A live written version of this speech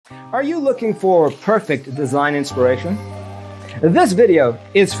Are you looking for perfect design inspiration? This video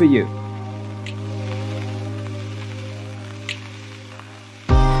is for you.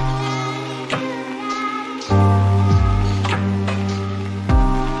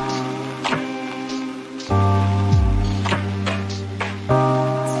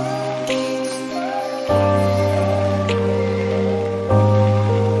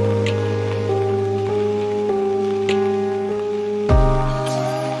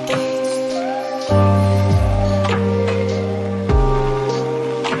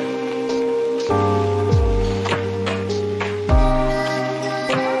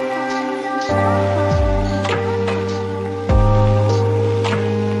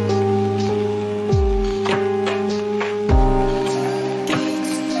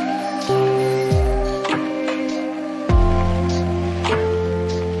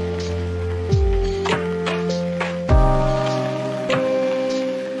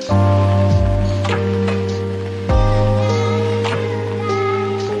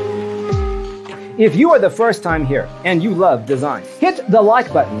 If you are the first time here and you love design, hit the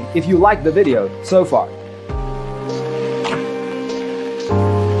like button if you like the video so far.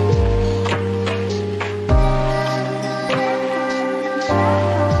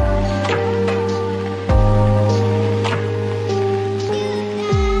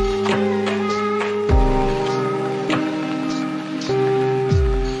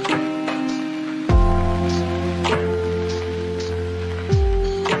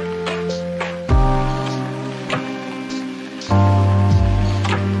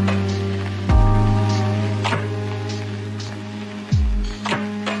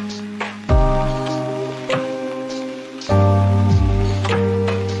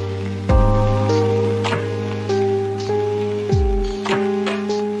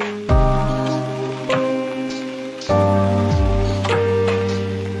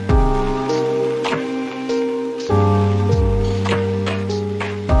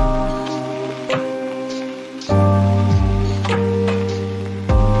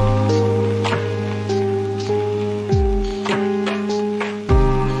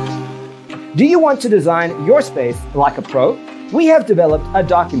 Do you want to design your space like a pro? We have developed a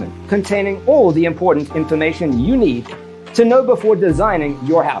document containing all the important information you need to know before designing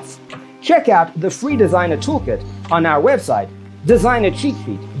your house. Check out the free designer toolkit on our website,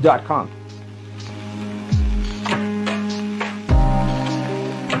 designercheatsheet.com.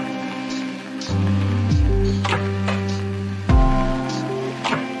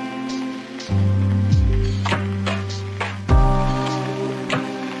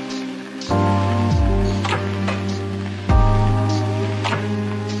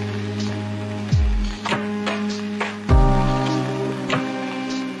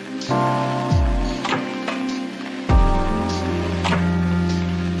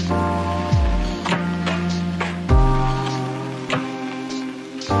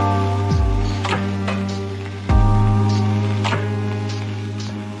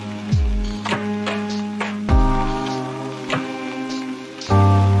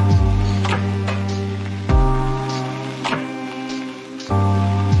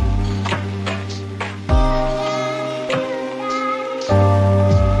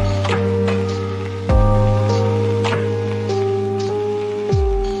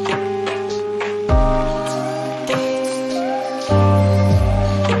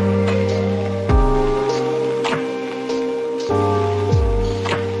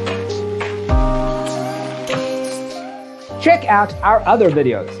 Check out our other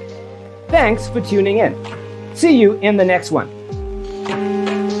videos. Thanks for tuning in. See you in the next one.